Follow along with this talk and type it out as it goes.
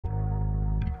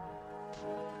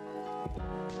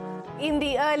In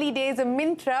the early days of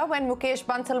Myntra, when Mukesh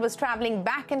Bansal was travelling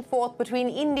back and forth between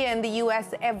India and the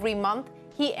US every month,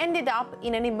 he ended up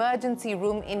in an emergency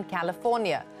room in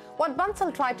California. What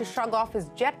Bansal tried to shrug off his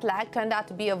jet lag turned out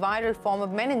to be a viral form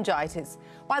of meningitis.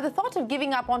 While the thought of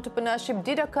giving up entrepreneurship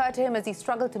did occur to him as he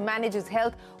struggled to manage his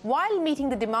health while meeting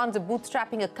the demands of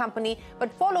bootstrapping a company,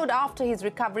 but followed after his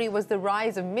recovery was the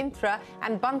rise of Myntra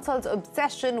and Bansal's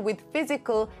obsession with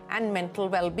physical and mental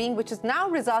well-being, which has now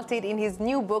resulted in his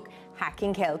new book,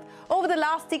 Hacking Health. Over the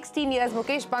last 16 years,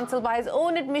 Mukesh Bansal, by his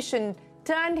own admission,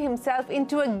 turned himself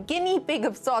into a guinea pig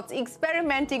of sorts,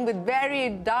 experimenting with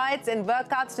varied diets and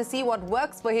workouts to see what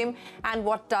works for him and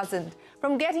what doesn't.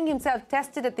 From getting himself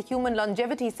tested at the Human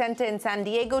Longevity Center in San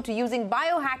Diego to using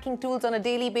biohacking tools on a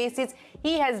daily basis,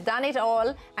 he has done it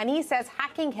all, and he says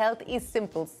hacking health is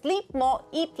simple. Sleep more,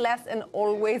 eat less, and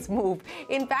always move.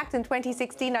 In fact, in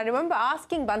 2016, I remember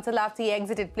asking Bansal after he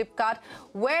exited Flipkart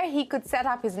where he could set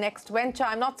up his next venture.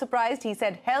 I'm not surprised. He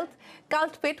said health.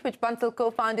 Cult.fit, which Bansal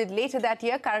co-founded later that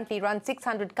year, currently runs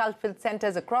 600 Cult.fit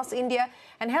centers across India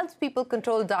and helps people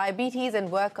control diabetes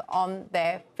and work on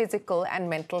their physical and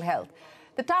mental health.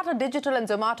 The Tata Digital and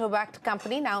Zomato-backed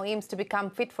company now aims to become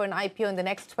fit for an IPO in the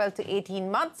next 12 to 18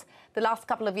 months. The last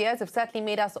couple of years have certainly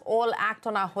made us all act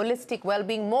on our holistic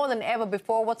well-being more than ever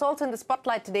before. What's also in the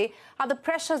spotlight today are the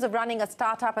pressures of running a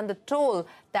startup and the toll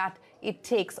that it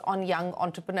takes on young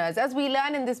entrepreneurs. As we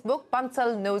learn in this book,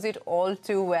 Bansal knows it all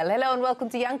too well. Hello and welcome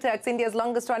to Young Turks, India's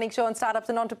longest-running show on startups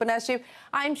and entrepreneurship.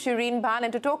 I'm Shireen Bhan,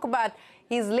 and to talk about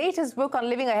his latest book on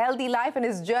living a healthy life and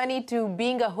his journey to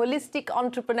being a holistic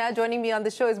entrepreneur, joining me on the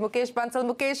show is Mukesh Bansal.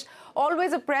 Mukesh,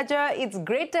 always a pleasure. It's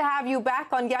great to have you back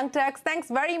on Young Turks. Thanks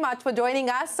very much for joining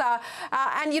us.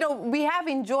 And, you know, we have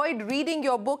enjoyed reading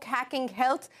your book, Hacking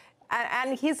Health.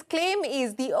 And his claim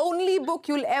is the only book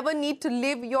you'll ever need to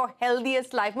live your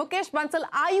healthiest life. Mukesh Bansal,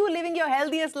 are you living your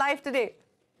healthiest life today?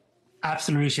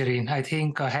 Absolutely, Shireen. I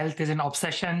think health is an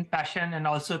obsession, passion, and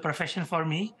also a profession for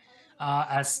me.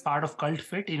 As part of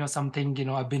Cult.fit, something,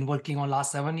 I've been working on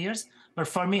last 7 years. But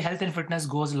for me, health and fitness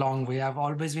goes a long way. I've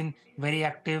always been very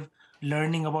active,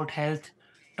 learning about health,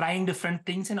 trying different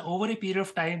things. And over a period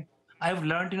of time, I've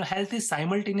learned, health is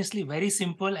simultaneously very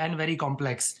simple and very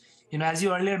complex. As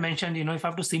you earlier mentioned, if I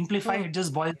have to simplify, it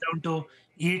just boils down to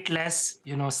eat less,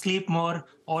 sleep more,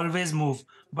 always move.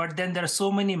 But then there are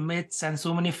so many myths and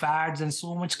so many fads and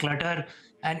so much clutter,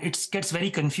 and it gets very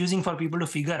confusing for people to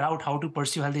figure out how to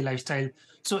pursue healthy lifestyle.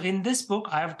 So in this book,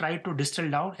 I have tried to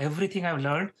distill down everything I've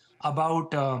learned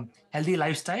about healthy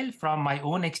lifestyle from my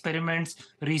own experiments,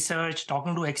 research,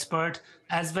 talking to experts,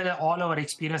 as well as all our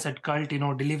experience at Cult,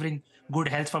 delivering good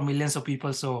health for millions of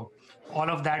people. So all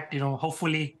of that,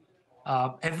 hopefully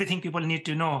everything people need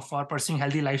to know for pursuing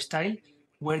healthy lifestyle,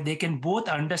 where they can both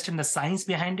understand the science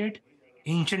behind it,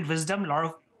 ancient wisdom, a lot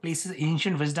of places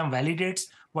ancient wisdom validates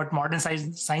what modern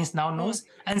science now knows,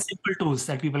 and simple tools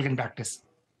that people can practice.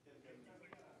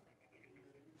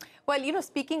 Well,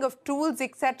 speaking of tools,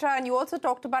 etc., and you also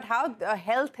talked about how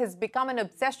health has become an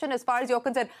obsession as far as you're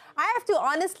concerned. I have to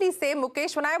honestly say,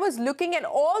 Mukesh, when I was looking at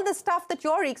all the stuff that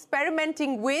you're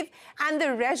experimenting with and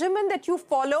the regimen that you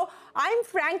follow, I'm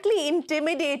frankly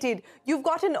intimidated. You've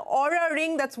got an Aura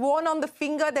ring that's worn on the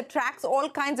finger that tracks all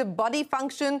kinds of body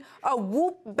function, a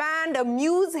Whoop band, a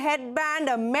Muse headband,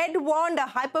 a Med wand, a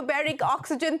hyperbaric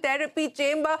oxygen therapy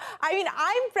chamber. I mean,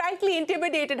 I'm frankly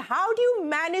intimidated. How do you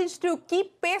manage to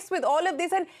keep pace with all of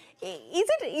this? And is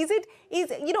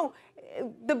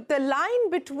the line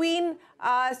between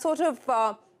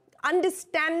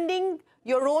understanding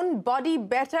your own body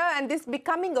better and this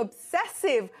becoming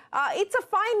obsessive, it's a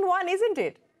fine one, isn't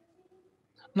it?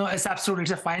 No, it's a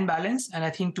fine balance. And I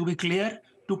think, to be clear,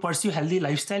 to pursue healthy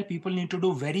lifestyle, people need to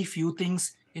do very few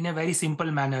things in a very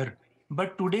simple manner.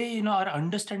 But today, our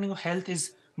understanding of health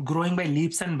is growing by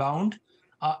leaps and bounds.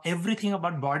 Everything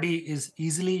about body is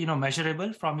easily,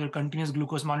 measurable, from your continuous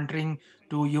glucose monitoring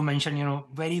to, you mentioned,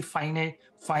 very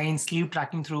fine sleep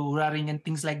tracking through Oura ring and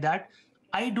things like that.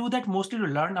 I do that mostly to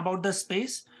learn about the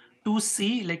space, to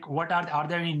see like what are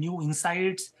there any new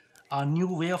insights, a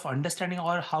new way of understanding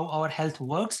or how our health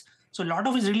works. So a lot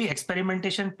of it is really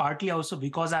experimentation, partly also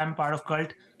because I am part of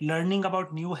Cult, learning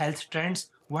about new health trends,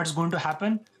 what's going to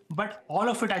happen. But all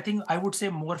of it, I think I would say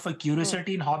more for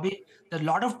curiosity and hobby. There are a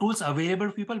lot of tools available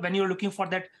to people when you're looking for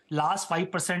that last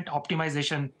 5%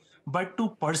 optimization. But to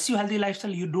pursue healthy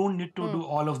lifestyle, you don't need to do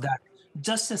all of that.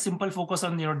 Just a simple focus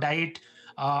on diet,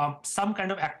 some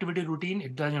kind of activity routine.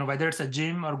 It does, whether it's a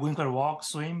gym or going for a walk,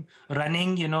 swim,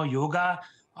 running, yoga,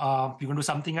 you can do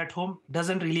something at home,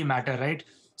 doesn't really matter, right?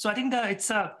 So I think that it's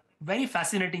a very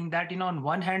fascinating that, on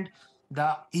one hand,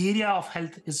 the area of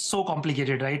health is so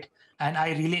complicated, right? And I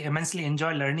really immensely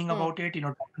enjoy learning about it,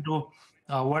 talking to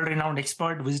world-renowned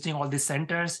expert, visiting all these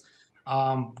centers,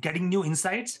 getting new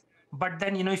insights. But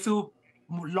then, if you,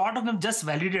 a lot of them just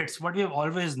validates what we have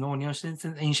always known, since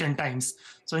in ancient times.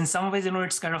 So in some ways,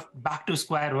 it's kind of back to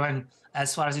square one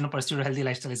as far as, pursuit of healthy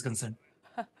lifestyle is concerned.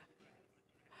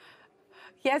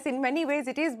 Yes, in many ways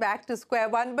it is back to square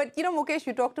one. But, Mukesh,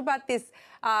 you talked about this,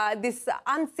 this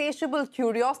insatiable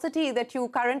curiosity that you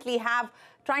currently have,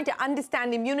 trying to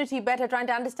understand immunity better, trying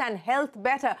to understand health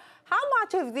better. How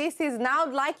much of this is now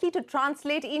likely to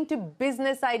translate into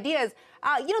business ideas?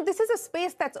 This is a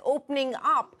space that's opening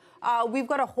up. We've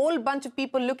got a whole bunch of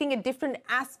people looking at different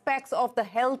aspects of the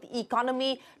health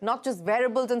economy, not just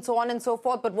wearables and so on and so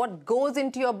forth, but what goes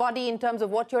into your body in terms of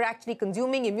what you're actually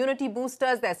consuming, immunity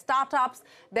boosters, there's startups,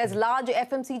 there's large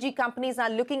FMCG companies now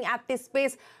looking at this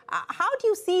space. How do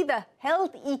you see the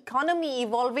health economy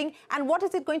evolving, and what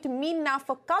is it going to mean now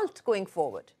for Cult going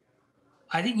forward?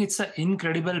 I think it's an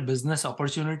incredible business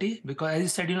opportunity because, as you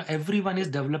said, everyone is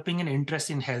developing an interest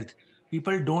in health.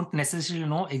 People don't necessarily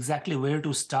know exactly where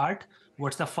to start,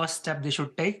 what's the first step they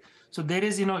should take. So there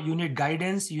is, you need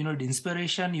guidance, you need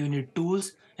inspiration, you need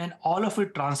tools, and all of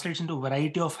it translates into a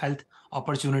variety of health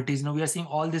opportunities. We are seeing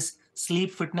all these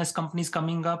sleep fitness companies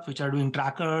coming up, which are doing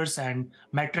trackers and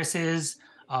mattresses,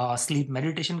 sleep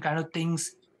meditation kind of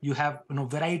things. You have,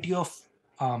 variety of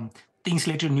um, things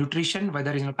related to nutrition,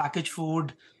 whether it's packaged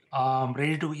food,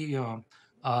 ready to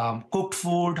cooked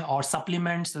food or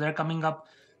supplements. So they're coming up.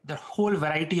 The whole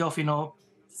variety of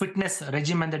fitness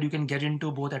regimen that you can get into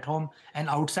both at home and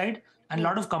outside. And a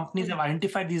lot of companies have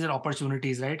identified these are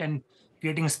opportunities, right? And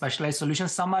creating specialized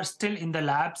solutions. Some are still in the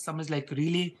lab. Some is like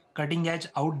really cutting edge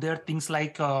out there. Things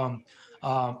like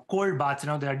cold baths.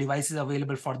 There are devices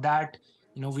available for that.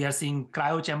 We are seeing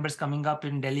cryo chambers coming up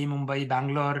in Delhi, Mumbai,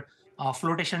 Bangalore.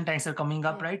 Flotation tanks are coming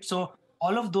up, right? So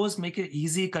all of those make it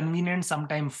easy, convenient,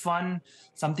 sometimes fun,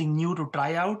 something new to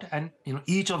try out, and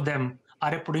each of them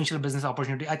are a potential business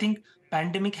opportunity. I think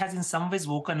pandemic has in some ways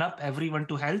woken up everyone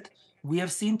to health. We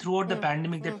have seen throughout the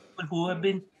pandemic that people who have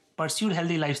been pursued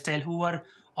healthy lifestyle, who were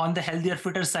on the healthier,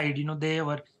 fitter side, they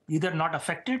were either not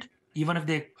affected, even if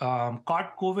they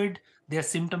caught COVID, their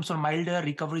symptoms were milder,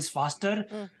 recovery is faster.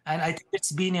 And I think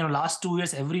it's been, last 2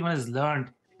 years, everyone has learned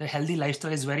the healthy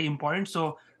lifestyle is very important.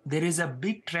 So there is a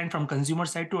big trend from consumer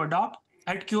side to adopt.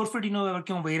 At CureFit, we're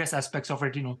working on various aspects of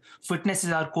it. Fitness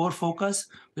is our core focus.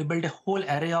 We built a whole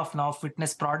array of now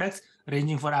fitness products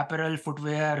ranging for apparel,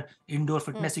 footwear, indoor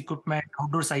fitness equipment,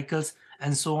 outdoor cycles,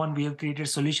 and so on. We have created a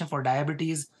solution for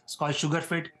diabetes. It's called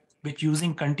SugarFit, which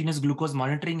using continuous glucose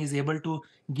monitoring is able to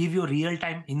give you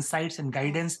real-time insights and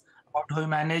guidance about how you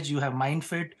manage. You have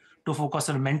MindFit to focus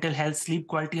on mental health, sleep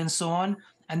quality, and so on.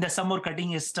 And there's some more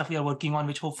cutting edge stuff we are working on,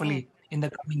 which hopefully in the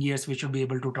coming years we should be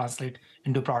able to translate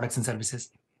into products and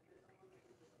services.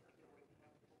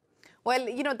 Well,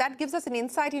 that gives us an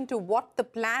insight into what the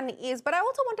plan is. But I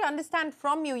also want to understand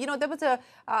from you, there was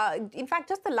in fact,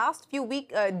 just the last few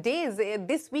days,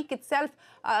 this week itself,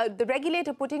 the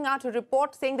regulator putting out a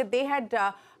report saying that they had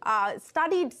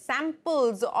studied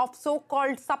samples of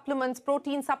so-called supplements,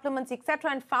 protein supplements, etc.,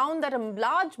 and found that a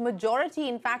large majority,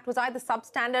 in fact, was either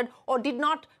substandard or did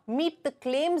not meet the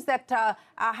claims that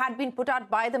had been put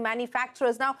out by the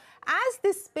manufacturers. Now, as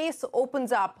this space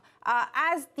opens up,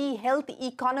 as the health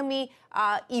economy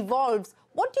evolves,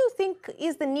 what do you think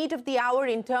is the need of the hour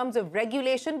in terms of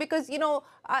regulation? Because,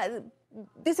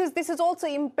 this is also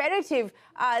imperative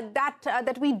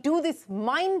that we do this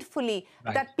mindfully,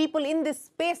 Right. that people in this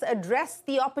space address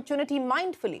the opportunity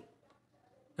mindfully.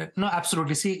 No,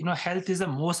 absolutely. See, health is the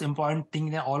most important thing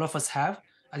that all of us have.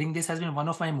 I think this has been one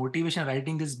of my motivation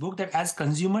writing this book, that as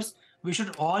consumers, we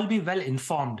should all be well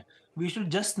informed. We should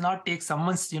just not take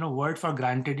someone's, word for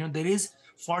granted. There is,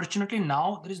 fortunately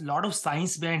now, there is a lot of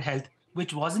science behind health,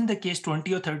 which wasn't the case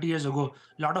 20 or 30 years ago.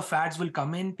 A lot of fads will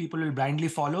come in, people will blindly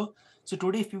follow. So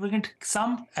today, if people get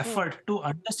some effort to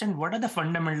understand what are the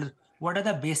fundamentals, what are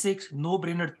the basics,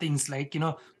 no-brainer things like,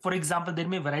 for example, there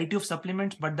may be a variety of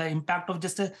supplements, but the impact of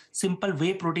just a simple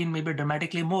whey protein may be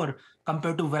dramatically more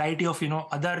compared to variety of,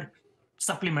 other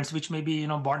supplements, which may be,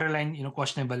 borderline,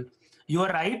 questionable. You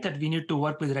are right that we need to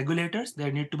work with regulators.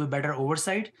 There need to be better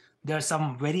oversight. There are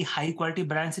some very high quality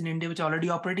brands in India which are already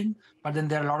operating, but then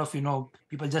there are a lot of,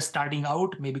 people just starting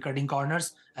out, maybe cutting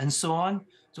corners and so on.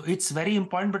 So it's very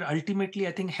important, but ultimately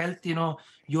I think health,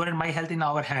 your and my health in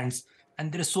our hands.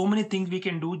 And there are so many things we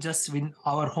can do just in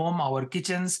our home, our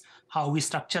kitchens, how we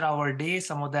structure our day,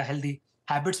 some of the healthy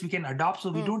habits we can adopt.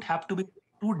 So we don't have to be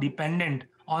too dependent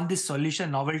on these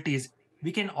solution novelties.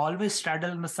 We can always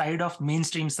straddle on the side of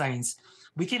mainstream science.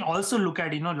 We can also look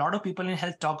at, a lot of people in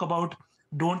health talk about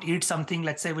don't eat something,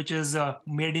 let's say, which is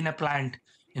made in a plant,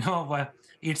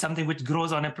 eat something which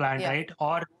grows on a plant, Yeah. right?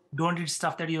 Or don't eat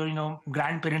stuff that your,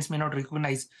 grandparents may not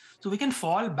recognize. So we can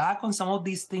fall back on some of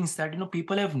these things that,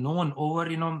 people have known over,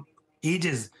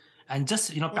 ages. And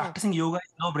just, practicing yoga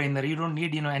is no brainer. You don't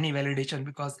need, any validation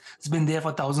because it's been there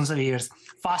for thousands of years.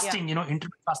 Yeah. Fasting,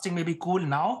 intermittent fasting may be cool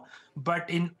now, but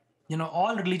in,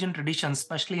 all religion traditions,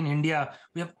 especially in India,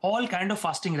 we have all kind of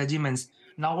fasting regimens.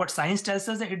 Now, what science tells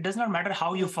us that it does not matter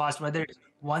how you fast, whether it's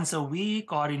once a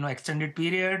week or, extended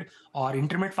period or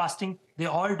intermittent fasting, they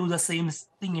all do the same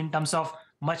thing in terms of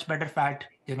much better fat,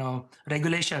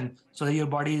 regulation, so that your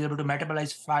body is able to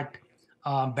metabolize fat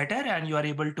better, and you are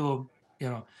able to,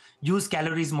 use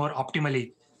calories more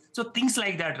optimally. So things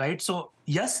like that, right? So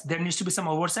yes, there needs to be some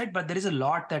oversight, but there is a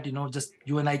lot that, just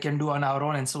you and I can do on our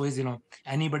own. And so is,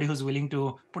 anybody who's willing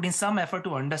to put in some effort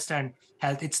to understand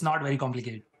health. It's not very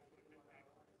complicated.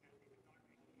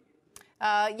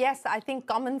 Yes, I think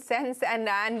common sense and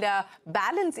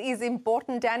balance is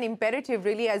important and imperative,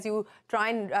 really, as you try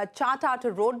and chart out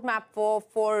a roadmap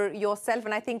for yourself.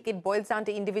 And I think it boils down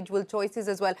to individual choices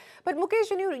as well. But Mukesh,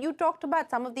 you talked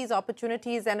about some of these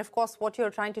opportunities and, of course, what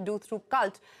you're trying to do through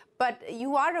Cult. But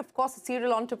you are, of course, a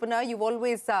serial entrepreneur. You've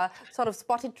always sort of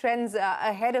spotted trends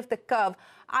ahead of the curve.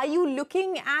 Are you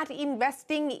looking at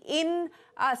investing in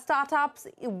startups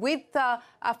with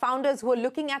founders who are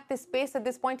looking at this space at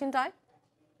this point in time?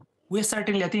 We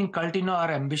certainly, I think, Cult,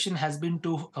 our ambition has been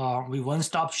to be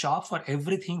one-stop shop for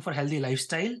everything for healthy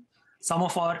lifestyle. Some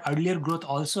of our earlier growth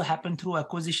also happened through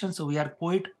acquisition, so we are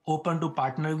quite open to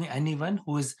partnering with anyone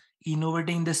who is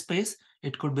innovating in this space.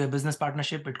 It could be a business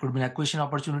partnership, it could be an acquisition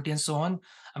opportunity, and so on.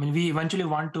 I mean, we eventually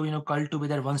want to, Cult to be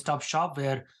that one-stop shop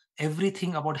where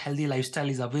everything about healthy lifestyle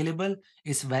is available,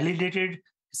 is validated,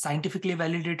 scientifically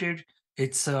validated,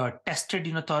 it's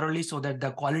tested thoroughly, so that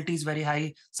the quality is very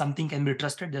high, something can be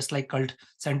trusted, just like Cult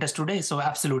sent us today. So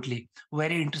absolutely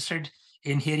very interested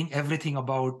in hearing everything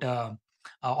about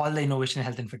all the innovation in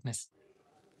health and fitness.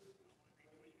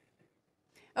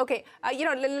 Okay,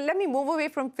 let me move away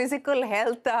from physical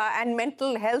health and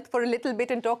mental health for a little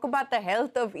bit and talk about the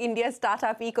health of India's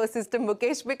startup ecosystem,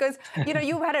 Mukesh, because,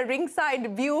 you've had a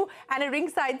ringside view and a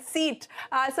ringside seat.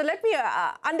 So let me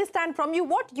understand from you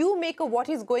what you make of what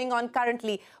is going on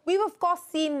currently. We've, of course,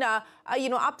 seen,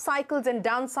 up cycles and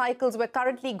down cycles. We're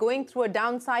currently going through a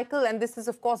down cycle, and this is,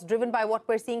 of course, driven by what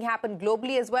we're seeing happen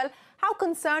globally as well. How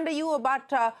concerned are you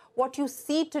about what you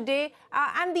see today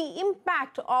and the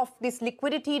impact of this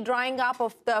liquidity drying up,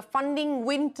 of the funding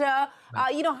winter?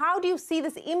 How do you see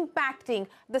this impacting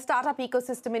the startup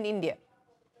ecosystem in India?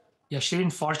 Yeah,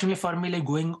 Shireen, fortunately for me, like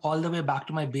going all the way back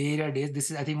to my Bay Area days,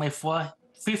 this is, I think, my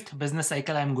fifth business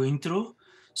cycle I'm going through.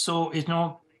 So,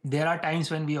 there are times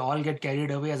when we all get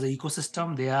carried away as an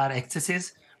ecosystem. There are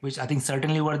excesses, which I think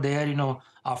certainly were there,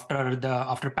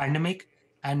 after pandemic.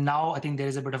 And now I think there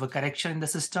is a bit of a correction in the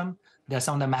system. There are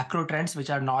some of the macro trends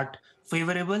which are not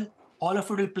favorable. All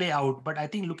of it will play out. But I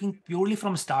think looking purely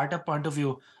from startup point of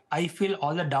view, I feel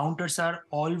all the downturns are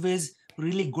always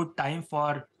really good time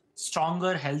for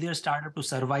stronger, healthier startup to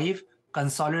survive,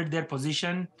 consolidate their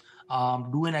position,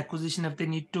 do an acquisition if they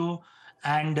need to,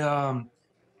 and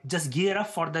just gear up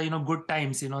for the good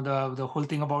times. The whole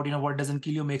thing about what doesn't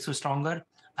kill you makes you stronger.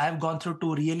 I've gone through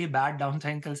two really bad down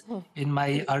cycles in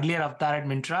my earlier avatar at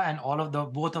Mintra,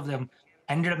 and both of them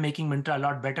ended up making Mintra a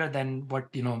lot better than what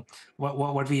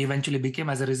we eventually became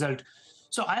as a result.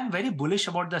 So I am very bullish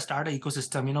about the startup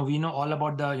ecosystem. We know all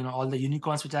about the all the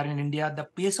unicorns which are in India. The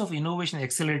pace of innovation is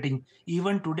accelerating.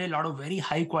 Even today, a lot of very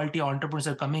high quality entrepreneurs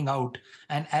are coming out,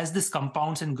 and as this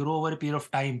compounds and grow over a period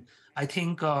of time, I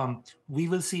think we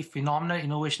will see phenomenal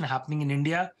innovation happening in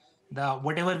India. The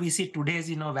whatever we see today's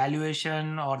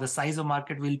valuation or the size of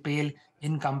market will pale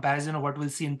in comparison of what we'll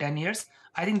see in 10 years.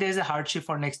 I think there's a hardship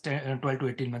for next 12 to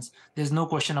 18 months. There's no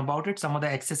question about it. Some of the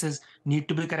excesses need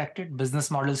to be corrected.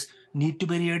 Business models need to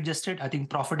be readjusted. I think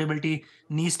profitability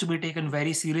needs to be taken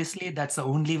very seriously. That's the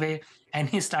only way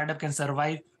any startup can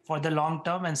survive for the long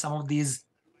term. And some of these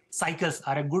cycles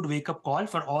are a good wake-up call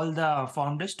for all the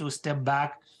founders to step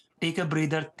back, take a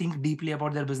breather, think deeply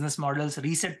about their business models,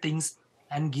 reset things,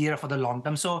 and gear for the long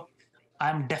term. So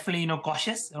I'm definitely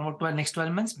cautious about the next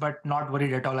 12 months, but not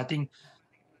worried at all. I think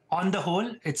on the whole,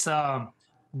 it's a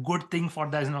good thing for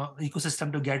the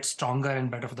ecosystem to get stronger and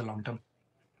better for the long term.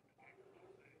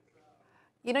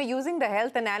 Using the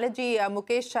health analogy,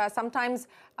 Mukesh, sometimes,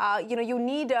 you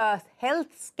need a health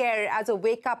scare as a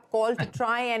wake-up call to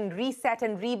try and reset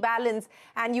and rebalance.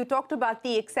 And you talked about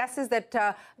the excesses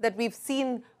that we've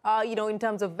seen, in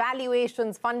terms of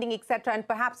valuations, funding, etc. And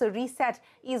perhaps a reset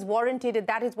is warranted. And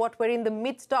that is what we're in the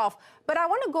midst of. But I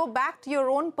want to go back to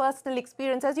your own personal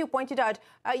experience. As you pointed out,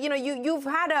 you've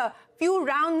had a few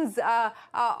rounds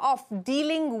of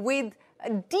dealing with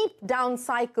deep down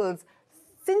cycles.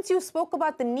 Since you spoke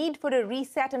about the need for a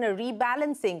reset and a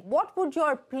rebalancing, what would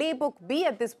your playbook be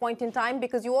at this point in time?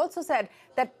 Because you also said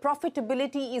that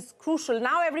profitability is crucial.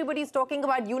 Now everybody's talking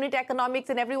about unit economics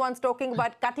and everyone's talking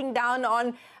about cutting down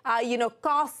on,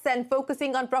 costs and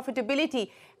focusing on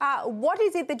profitability. What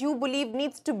is it that you believe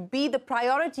needs to be the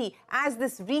priority as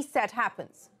this reset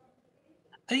happens?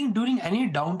 I think during any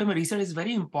downturn reset, it's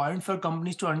very important for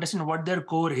companies to understand what their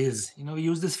core is. We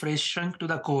use this phrase shrink to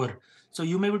the core. So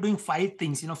you may be doing 5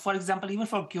 things. For example, even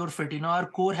for CureFit, our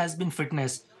core has been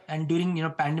fitness. And during,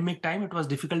 pandemic time, it was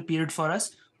difficult period for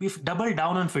us. We've doubled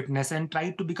down on fitness and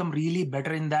tried to become really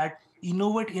better in that,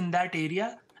 innovate in that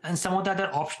area. And some of the other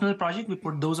optional projects, we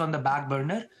put those on the back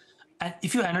burner. And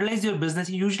if you analyze your business,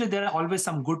 usually there are always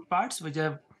some good parts which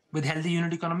are with healthy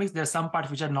unit economics. There are some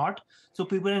parts which are not. So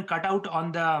people can cut out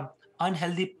on the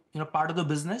unhealthy, part of the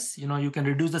business. You can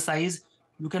reduce the size.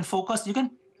 You can focus. You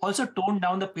can also tone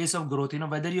down the pace of growth.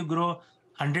 Whether you grow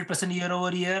 100% year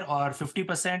over year or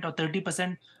 50% or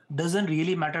 30% doesn't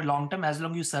really matter long term. As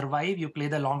long as you survive, you play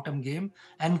the long term game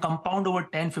and compound over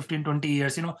 10, 15, 20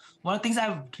 years. One of the things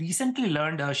I've recently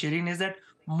learned, Shireen, is that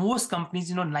most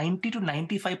companies, 90 to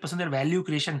 95% of their value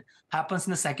creation happens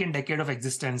in the second decade of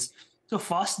existence. So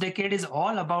first decade is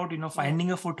all about,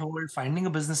 finding a foothold, finding a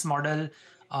business model,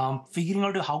 figuring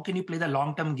out how can you play the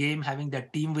long-term game, having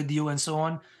that team with you and so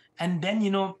on. And then,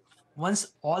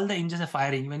 once all the engines are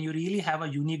firing, when you really have a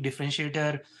unique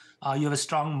differentiator, you have a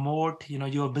strong moat,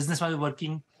 your business model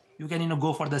working, you can,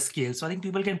 go for the scale. So I think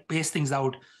people can pace things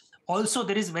out. Also,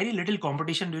 there is very little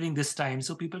competition during this time.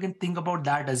 So people can think about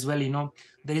that as well.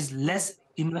 There is less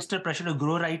investor pressure to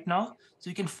grow right now. So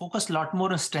you can focus a lot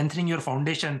more on strengthening your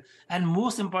foundation. And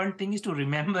most important thing is to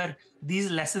remember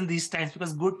these lessons these times,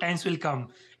 because good times will come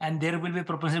and there will be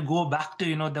proposal to go back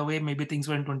to, the way maybe things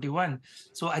were in 21.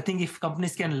 So I think if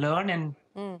companies can learn and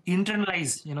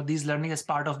internalize, these learning as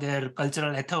part of their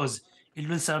cultural ethos, it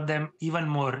will serve them even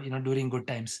more, during good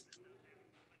times.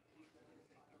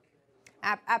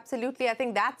 Absolutely. I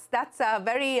think that's a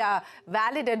very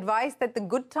valid advice, that the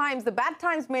good times, the bad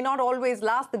times may not always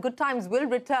last. The good times will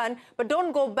return, but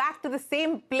don't go back to the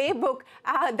same playbook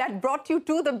that brought you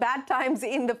to the bad times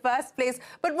in the first place.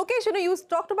 But Mukesh, you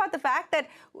talked about the fact that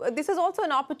this is also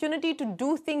an opportunity to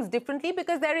do things differently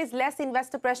because there is less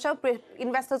investor pressure.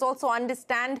 Investors also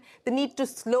understand the need to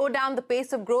slow down the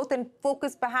pace of growth and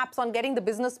focus perhaps on getting the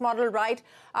business model right,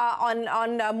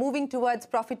 on moving towards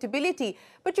profitability.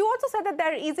 But you also said that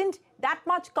there isn't that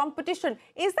much competition.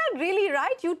 Is that really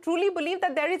right? You truly believe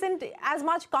that there isn't as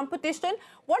much competition?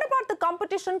 What about the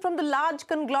competition from the large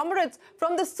conglomerates,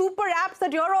 from the super apps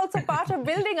that you're also part of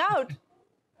building out?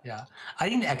 Yeah, I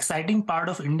think the exciting part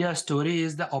of India's story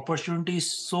is the opportunity is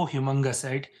so humongous,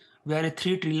 right? We are a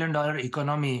 $3 trillion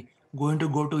economy going to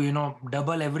go to,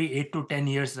 double every 8 to 10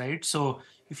 years, right? So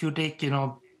if you take,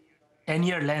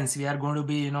 10-year lens, we are going to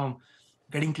be,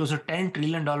 getting closer to $10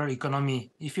 trillion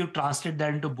economy. If you translate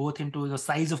that into the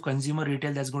size of consumer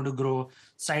retail that's going to grow,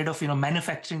 side of,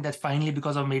 manufacturing that finally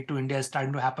because of Made to India is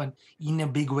starting to happen in a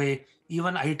big way,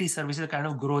 even IT services kind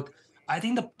of growth. I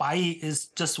think the pie is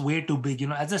just way too big.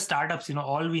 As a startups,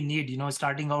 all we need,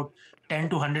 starting out 10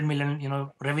 to 100 million,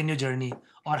 revenue journey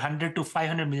or 100 to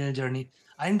 500 million journey.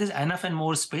 I think there's enough and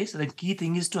more space. The key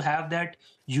thing is to have that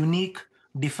unique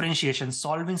differentiation,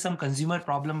 solving some consumer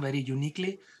problem very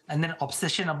uniquely, and then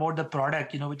obsession about the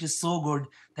product, which is so good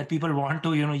that people want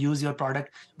to, use your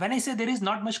product. When I say there is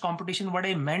not much competition, what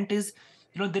I meant is,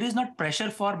 there is not pressure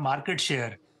for market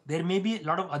share. There may be a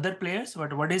lot of other players,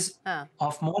 but what is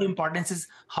of more importance is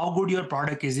how good your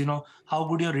product is, how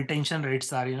good your retention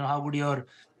rates are, how good your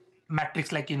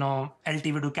metrics like,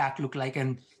 LTV to CAC look like,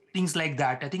 and things like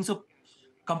that. I think so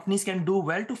companies can do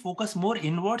well to focus more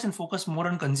inwards and focus more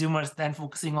on consumers than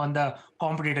focusing on the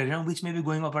competitor, which may be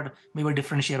going up at maybe a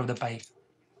different share of the pie.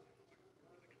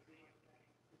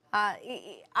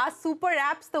 Are super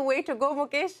apps the way to go,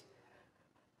 Mukesh?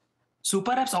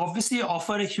 Super apps obviously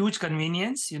offer a huge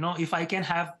convenience. If I can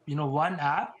have, one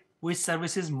app which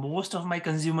services most of my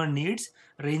consumer needs,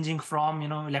 ranging from,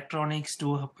 electronics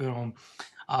to,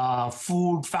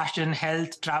 food, fashion,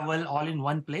 health, travel, all in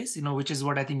one place, which is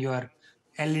what I think you are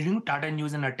leading Tata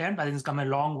News and Attempt. I think it's come a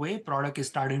long way. Product is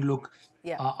starting to look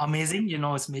Yeah. amazing.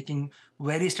 It's making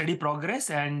very steady progress,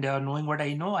 and knowing what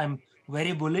I know, I'm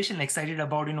very bullish and excited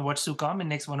about what's to come in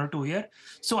next 1 or 2 years.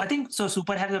 So I think so.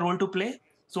 Super has a role to play.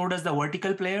 So does the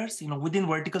vertical players. Within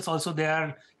verticals also there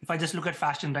are. If I just look at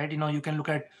fashion, right? You can look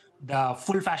at the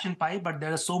full fashion pie, but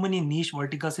there are so many niche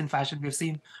verticals in fashion. We've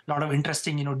seen a lot of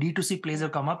interesting, D2C players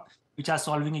have come up, which are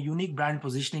solving a unique brand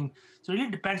positioning. So it really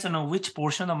depends on which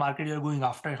portion of the market you're going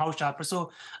after and how sharper.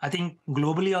 So I think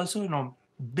globally also,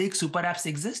 big super apps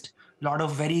exist. A lot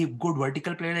of very good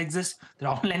vertical players exist. There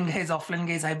are online guys, offline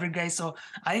guys, hybrid guys. So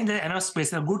I think there's enough space.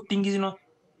 The good thing is,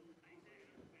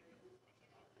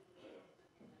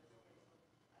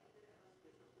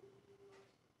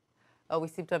 We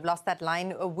seem to have lost that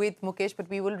line with Mukesh, but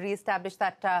we will re-establish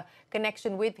that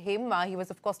connection with him. He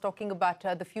was, of course, talking about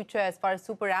the future as far as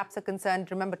super apps are concerned.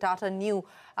 Remember, Tata knew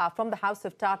from the house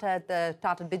of Tata, the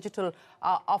Tata Digital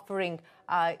offering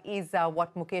is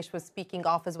what Mukesh was speaking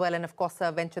of as well, and, of course, a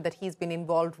venture that he's been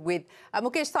involved with.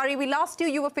 Mukesh, sorry, we lost you.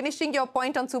 You were finishing your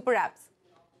point on super apps.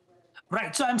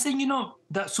 Right. So I'm saying,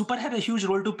 the super have a huge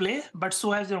role to play, but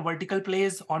so has vertical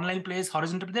plays, online plays,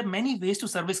 horizontal. There are many ways to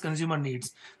service consumer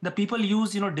needs. The people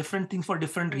use, different things for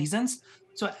different reasons.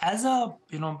 So as a,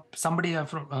 somebody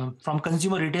from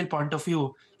consumer retail point of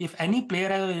view, if any player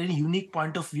has a very unique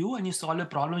point of view and you solve a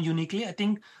problem uniquely, I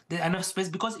think there's enough space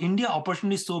because India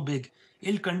opportunity is so big.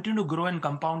 It'll continue to grow and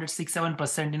compound at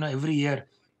 6-7%, every year.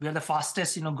 We are the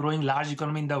fastest, growing large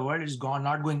economy in the world. It's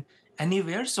not going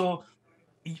anywhere. So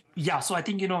yeah, so I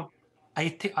think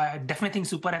I definitely think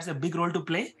super has a big role to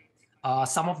play.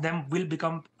 Some of them will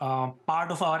become part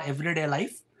of our everyday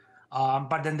life,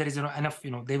 but then there is enough.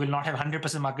 They will not have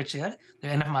 100% market share.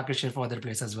 There enough market share for other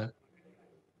players as well.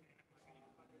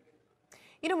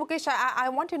 Mukesh, I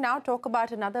want to now talk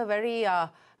about another very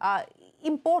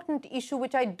important issue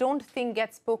which I don't think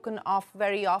gets spoken of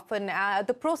very often.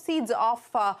 The proceeds of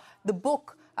the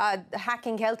book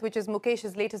Hacking Health, which is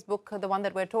Mukesh's latest book, the one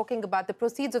that we're talking about, the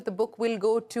proceeds of the book will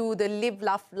go to the Live,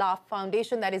 Laugh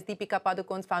Foundation, that is Deepika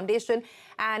Padukone's foundation.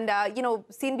 And,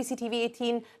 CNBC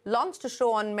TV18 launched a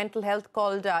show on mental health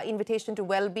called Invitation to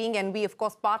Wellbeing, and we, of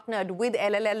course, partnered with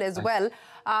LLL as well.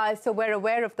 So we're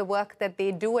aware of the work that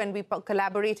they do, and we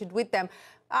collaborated with them.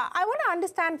 I want to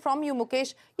understand from you,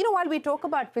 Mukesh, while we talk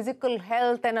about physical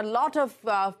health and a lot of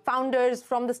founders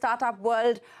from the startup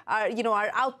world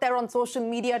are out there on social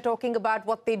media talking about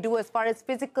what they do as far as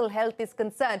physical health is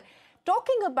concerned,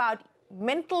 talking about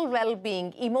mental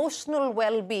well-being, emotional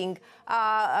well-being,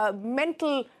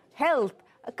 mental health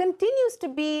continues to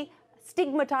be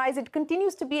stigmatized. It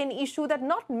continues to be an issue that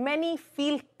not many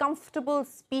feel comfortable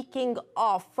speaking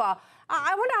of.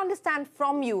 I want to understand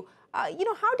from you,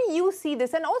 how do you see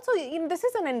this? And also, this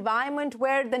is an environment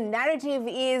where the narrative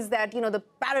is that, the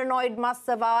paranoid must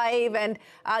survive, and,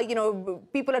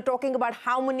 people are talking about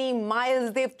how many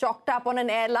miles they've chalked up on an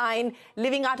airline.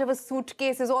 Living out of a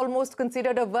suitcase is almost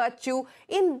considered a virtue.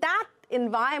 In that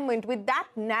environment, with that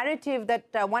narrative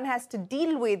that one has to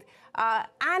deal with,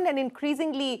 and an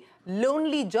increasingly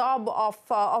lonely job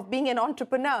of being an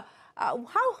entrepreneur,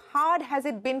 how hard has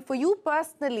it been for you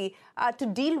personally to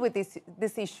deal with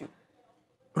this issue?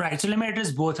 Right. So let me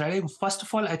address both, right? First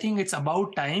of all, I think it's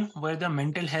about time where the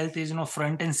mental health is,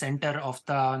 front and center of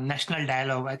the national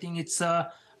dialogue. I think it's a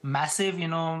massive,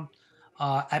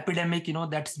 epidemic,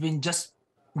 that's been just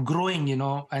growing,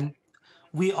 and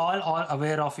we all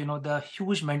aware of, the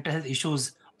huge mental health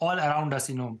issues all around us,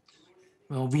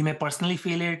 we may personally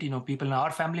feel it, people in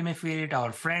our family may feel it,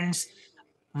 our friends.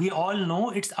 We all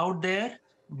know it's out there,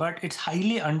 but it's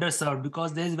highly underserved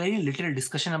because there's very little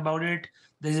discussion about it.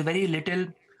 There's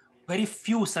very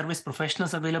few service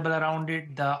professionals available around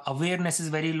it. The awareness is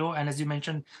very low. And as you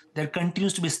mentioned, there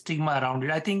continues to be stigma around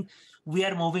it. I think we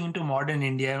are moving into modern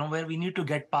India, where we need to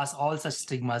get past all such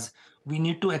stigmas. We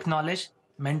need to acknowledge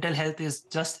mental health is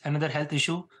just another health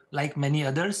issue like many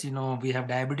others. We have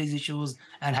diabetes issues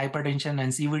and hypertension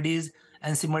and CVDs,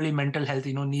 and similarly mental health,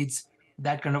 needs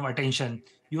that kind of attention.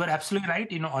 You are absolutely right.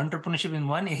 Entrepreneurship in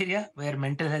one area where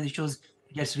mental health issues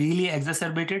gets really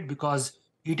exacerbated because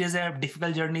it is a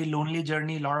difficult journey, lonely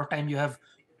journey. A lot of time you have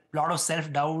a lot of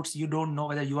self-doubts. You don't know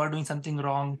whether you are doing something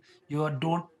wrong. You're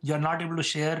not able to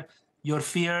share your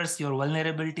fears, your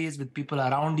vulnerabilities with people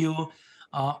around you.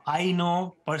 I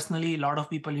know personally a lot of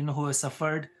people, who have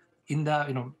suffered in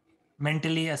the,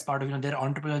 mentally as part of, their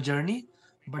entrepreneurial journey.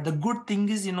 But the good thing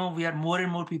is, we are more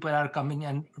and more people are coming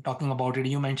and talking about it.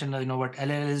 You mentioned, what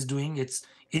LL is doing. It's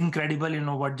incredible,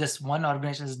 what just one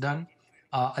organization has done.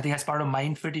 I think as part of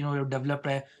MindFit, we've developed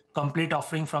a complete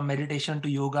offering from meditation to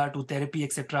yoga to therapy,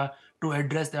 etc., to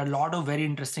address. There are a lot of very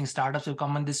interesting startups who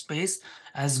come in this space.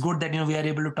 And it's good that we are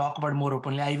able to talk about more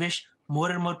openly. I wish more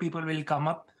and more people will come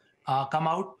out,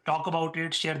 talk about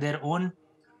it, share their own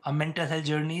mental health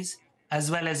journeys, as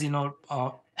well as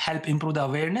help improve the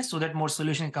awareness so that more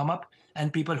solutions come up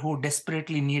and people who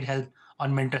desperately need help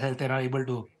on mental health are able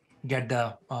to get the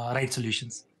right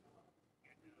solutions.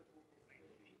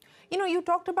 You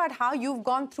talked about how you've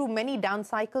gone through many down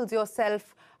cycles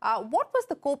yourself. What was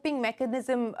the coping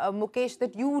mechanism, Mukesh,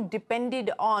 that you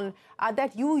depended on,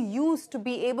 that you used to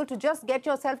be able to just get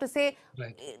yourself to say,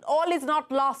 Right. all is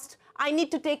not lost, I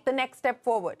need to take the next step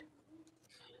forward?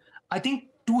 I think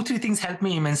 2, 3 things helped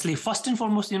me immensely. First and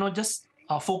foremost, just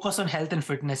focus on health and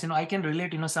fitness. I can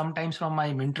relate, sometimes from my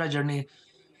Mintra journey,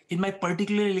 in my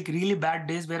particularly like really bad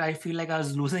days where I feel like I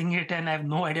was losing it and I have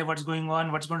no idea what's going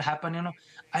on, what's going to happen,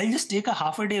 I'll just take a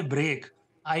half a day break.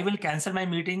 I will cancel my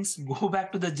meetings, go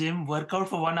back to the gym, work out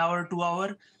for 1 hour, 2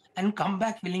 hour, and come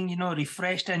back feeling,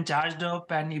 refreshed and charged up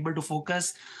and able to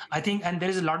focus. I think, and there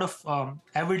is a lot of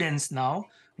evidence now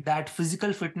that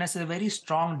physical fitness is a very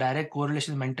strong direct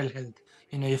correlation with mental health.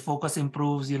 Your focus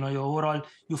improves, your overall,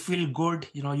 you feel good,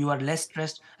 you are less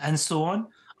stressed and so on.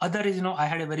 Other is, I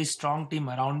had a very strong team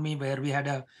around me where we had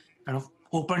a kind of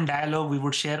open dialogue. We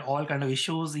would share all kind of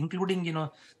issues, including,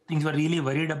 things we're really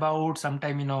worried about.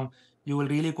 Sometime, you will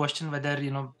really question whether,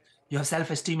 you have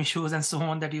self-esteem issues and so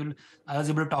on that I was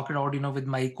able to talk it out, with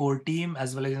my core team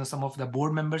as well as, some of the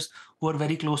board members who are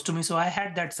very close to me. So I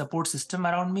had that support system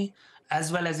around me, as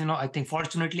well as, I think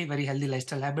fortunately, very healthy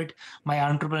lifestyle habit. My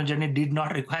entrepreneurial journey did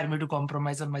not require me to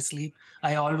compromise on my sleep.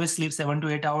 I always sleep 7 to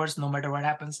 8 hours, no matter what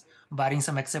happens, barring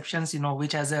some exceptions,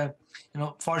 which has a,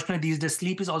 fortunately these days,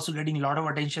 sleep is also getting a lot of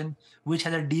attention, which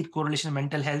has a deep correlation with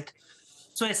mental health.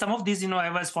 So yeah, some of these, I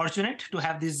was fortunate to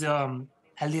have these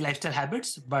healthy lifestyle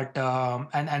habits, but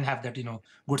and have that,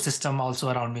 good system also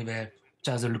around me where which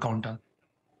I was able to count on.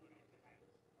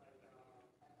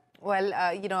 Well,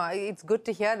 it's good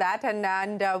to hear that, and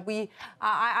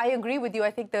I agree with you. I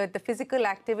think the physical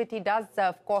activity does,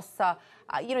 of course,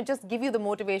 just give you the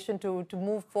motivation to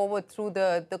move forward through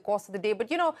the course of the day.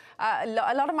 But a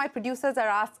lot of my producers are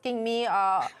asking me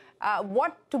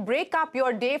what to break up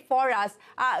your day for us.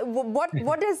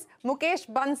 What does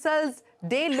Mukesh Bansal's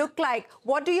day look like?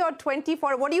 What do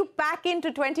you pack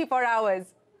into 24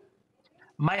 hours?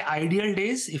 My ideal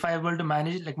days, if I were to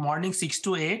manage it, like morning 6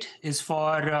 to 8 is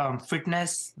for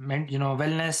fitness,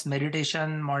 wellness,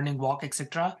 meditation, morning walk,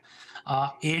 etc.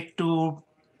 8 to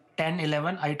 10,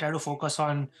 11, I try to focus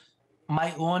on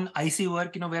my own IC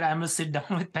work, where I must sit down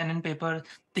with pen and paper,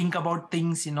 think about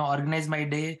things, organize my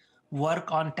day,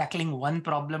 work on tackling one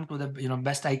problem to the,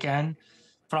 best I can.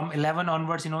 From 11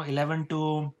 onwards, 11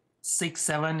 to 6,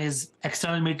 7 is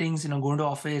external meetings, going to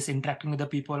office, interacting with the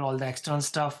people, all the external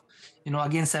stuff.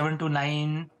 Again, 7 to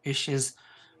 9-ish is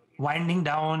winding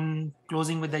down,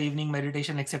 closing with the evening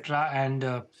meditation, etc.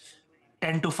 And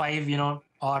 10 to 5,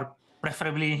 or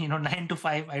preferably, 9 to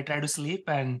 5, I try to sleep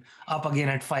and up again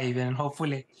at 5, and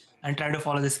hopefully, and try to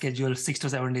follow the schedule 6 to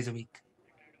 7 days a week.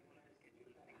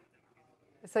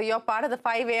 So you're part of the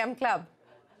 5 a.m. club.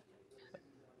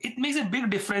 It makes a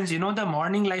big difference, the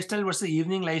morning lifestyle versus the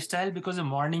evening lifestyle, because the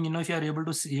morning, if you are able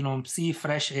to see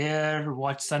fresh air,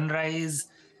 watch sunrise,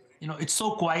 it's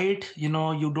so quiet, you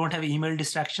don't have email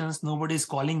distractions, nobody's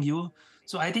calling you.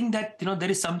 So I think that, there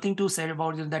is something to say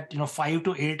about that, 5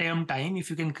 to 8 a.m. time,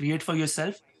 if you can create for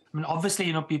yourself. I mean,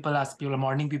 obviously, people are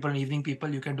morning people and evening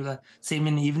people, you can do the same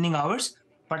in evening hours.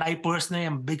 But I personally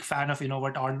am a big fan of,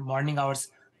 what morning hours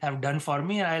have done for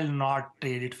me, and I'll not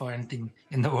trade it for anything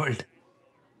in the world.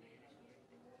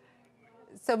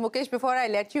 So, Mukesh, before I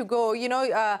let you go,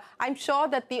 I'm sure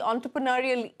that the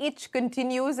entrepreneurial itch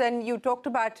continues, and you talked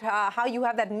about how you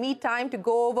have that me time to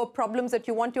go over problems that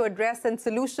you want to address and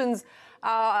solutions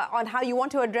on how you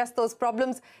want to address those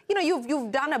problems.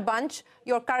 You've done a bunch.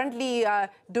 You're currently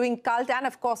doing Cult and,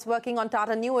 of course, working on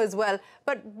Tata Neu as well.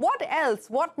 But what else?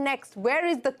 What next? Where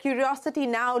is the curiosity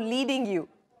now leading you?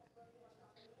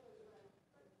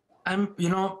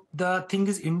 The thing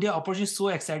is, India opportunity is so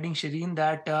exciting, Shireen,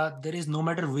 that there is, no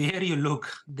matter where you look,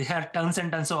 there are tons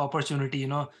and tons of opportunity.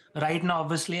 Right now,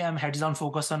 obviously, I'm heads down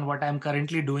focused on what I'm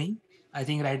currently doing. I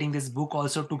think writing this book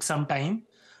also took some time.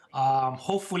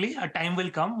 Hopefully, a time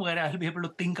will come where I'll be able to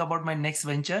think about my next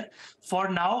venture. For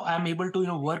now, I'm able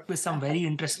to, work with some very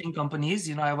interesting companies.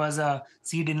 I was a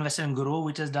seed investor in Grow,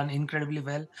 which has done incredibly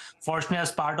well. Fortunately, I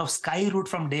was part of Skyroot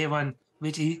from day one,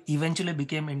 which eventually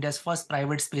became India's first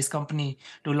private space company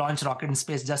to launch rocket in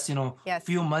space just, Yes.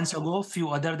 few months ago. Few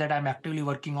other that I'm actively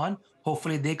working on.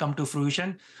 hopefully they come to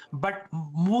fruition. But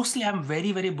mostly I'm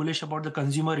very, very bullish about the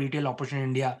consumer retail opportunity in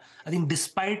India. I think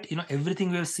despite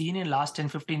everything we have seen in last 10,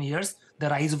 15 years, the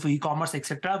rise of e-commerce,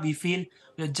 etc., we feel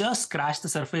we have just scratched the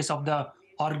surface of the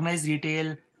organized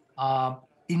retail, uh,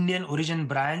 Indian origin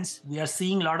brands. We are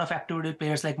seeing a lot of activity with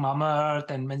players like Mama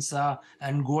Earth and Mensa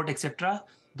and Goat, etc.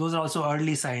 Those are also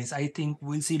early signs. I think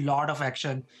we'll see a lot of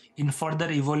action in further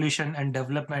evolution and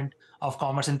development of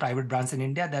commerce and private brands in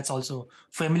India. That's also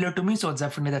familiar to me. So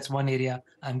definitely that's one area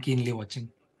I'm keenly watching.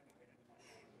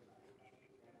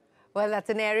 Well, that's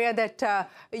an area that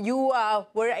you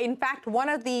were, in fact, one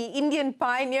of the Indian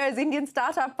pioneers, Indian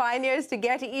startup pioneers to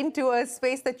get into a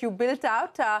space that you built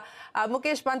out.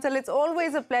 Mukesh Bansal, it's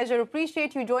always a pleasure.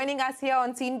 Appreciate you joining us here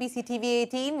on CNBC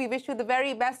TV18. We wish you the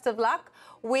very best of luck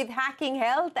with Hacking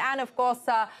Health and, of course,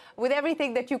 with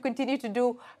everything that you continue to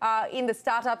do in the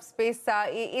startup space.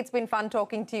 It's been fun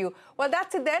talking to you. Well,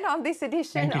 that's it then on this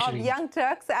edition of Young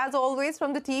Turks. As always,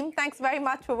 from the team, thanks very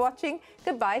much for watching.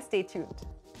 Goodbye. Stay tuned.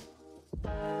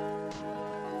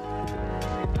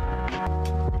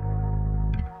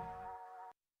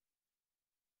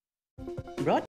 Brought